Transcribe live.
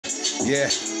Yeah,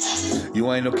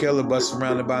 you ain't no killer, but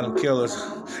surrounded by them killers.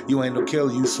 You ain't no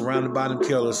killer, you surrounded by them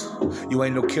killers. You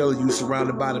ain't no killer, you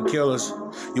surrounded by them killers.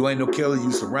 You ain't no killer,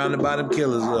 you surrounded by them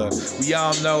killers. We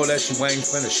all know that you ain't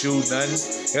finna shoot nothing.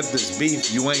 If this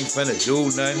beef, you ain't finna do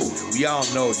nothing. We all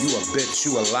know you a bitch,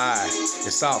 you a lie.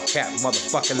 It's all cap,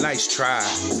 motherfucking nice try.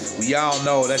 We all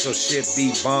know that your shit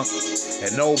be bunk,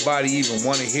 and nobody even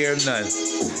wanna hear nothing.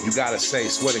 You gotta say,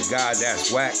 swear to God,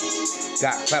 that's whack.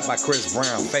 Got clapped by Chris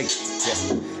Brown, fake.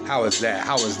 Yeah. How is that?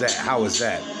 How is that? How is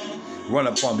that? Run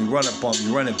up on me, run up on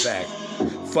me, run it back.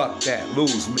 Fuck that,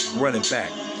 lose me, run it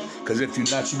back. Cause if you're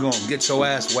not, you gonna get your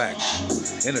ass whacked.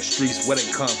 In the streets where they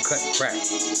come, cut, crack.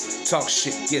 Talk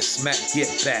shit, get smacked, get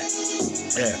back.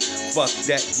 Yeah, fuck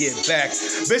that, get back.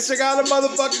 Bitch, I got a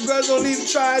motherfucking gun, don't even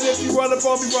try it. If you run up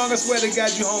on me wrong, I swear to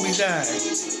God, you homies dying.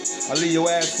 I leave your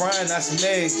ass frying, not some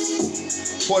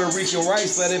eggs. Puerto Rican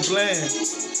rice, let it blend.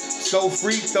 So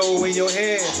freak though in your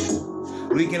head.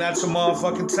 Leaking out your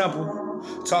motherfucking temple.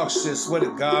 Talk shit, swear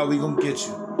to God, we gon' get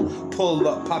you. Pull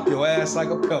up, pop your ass like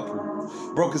a pimple.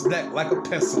 Broke his neck like a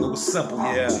pencil, it was simple,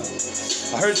 yeah.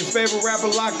 I heard your favorite rapper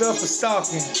locked up for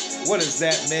stalking. What is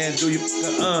that, man? Do you,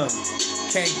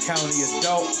 Kane County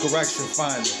Adult Correction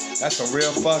Finder. That's some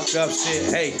real fucked up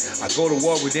shit. Hey, I go to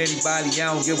war with anybody,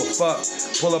 I don't give a fuck.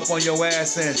 Pull up on your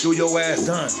ass and do your ass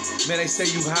done. Man, they say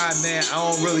you high, man, I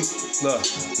don't really, look.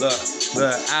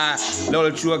 I know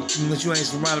that you ain't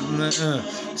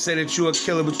surrounded, say that you a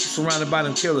killer, but you surrounded by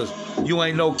them killers. You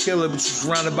ain't no killer, but you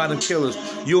surrounded by them killers.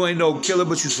 You ain't no killer,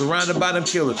 but you surrounded by them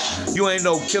killers. You ain't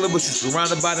no killer, but you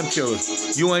surrounded by them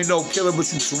killers. You ain't no killer, but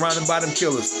you surrounded by them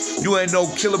killers. You ain't no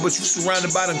killer, but you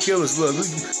surrounded by them killers. Look,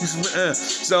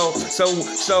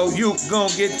 so you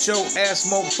gonna get your ass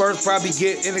smoked first, probably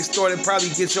get extorted, probably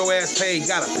get your ass paid.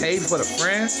 Gotta pay for the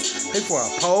friends, pay for a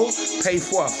pose, pay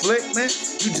for a flick, man.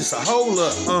 You just a hole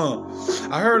up.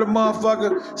 I heard a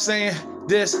motherfucker saying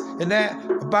this and that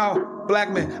about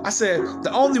black men. I said,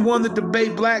 the only one that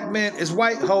debate black men is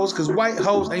white hoes, because white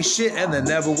hoes ain't shit and they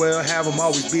never will have them.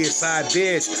 Always be a side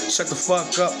bitch. Shut the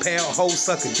fuck up, pale hoe,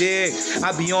 suck a dick.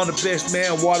 I be on the bitch,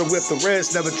 man, water whip the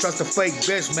wrist. Never trust a fake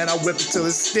bitch, man, I whip it till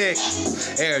it's stick.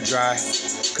 Air dry,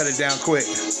 cut it down quick.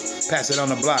 Pass it on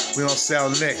the block, we don't sell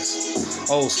nicks.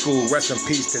 Old school, rest in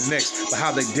peace to nicks. But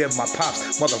how they did my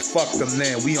pops, motherfuck them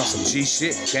then. We on some G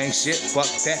shit, gang shit, fuck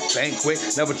that, bang quick.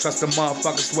 Never trust the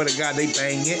motherfuckers, swear to God they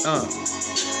bang it,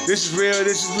 This is real,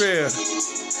 this is real.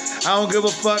 I don't give a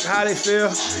fuck how they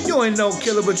feel. You ain't no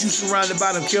killer, but you surrounded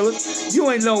by them killers. You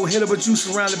ain't no hitter, but you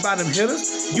surrounded by them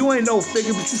hitters. You ain't no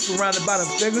figure, but you surrounded by them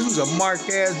figures. You's a mark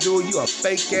ass dude, you a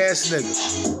fake ass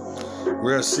nigga.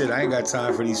 Real shit, I ain't got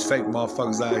time for these fake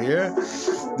motherfuckers out here.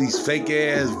 These fake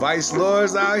ass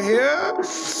vicelords out here.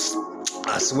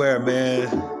 I swear, man.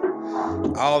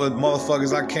 All the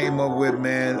motherfuckers I came up with,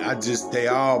 man, they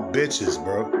all bitches,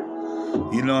 bro.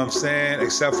 You know what I'm saying?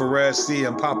 Except for Red C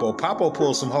and Papo. Papo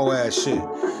pulled some whole ass shit.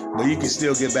 But you can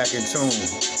still get back in tune.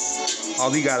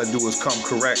 All he gotta do is come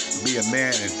correct, be a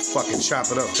man, and fucking chop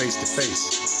it up face to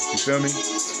face. You feel me?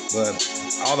 But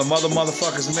all the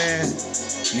motherfuckers, man,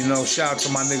 you know, shout out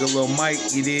to my nigga Lil Mike,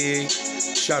 you dig?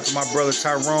 Shout out to my brother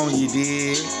Tyrone, you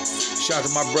dig? Shout out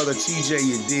to my brother TJ,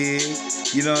 you dig?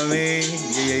 You know what I mean?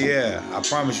 Yeah. I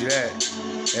promise you that.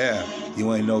 Yeah.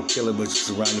 You ain't no killer, but you're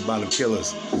surrounded by them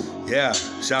killers. Yeah.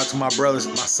 Shout out to my brothers,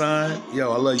 my son.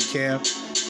 Yo, I love you, Cam.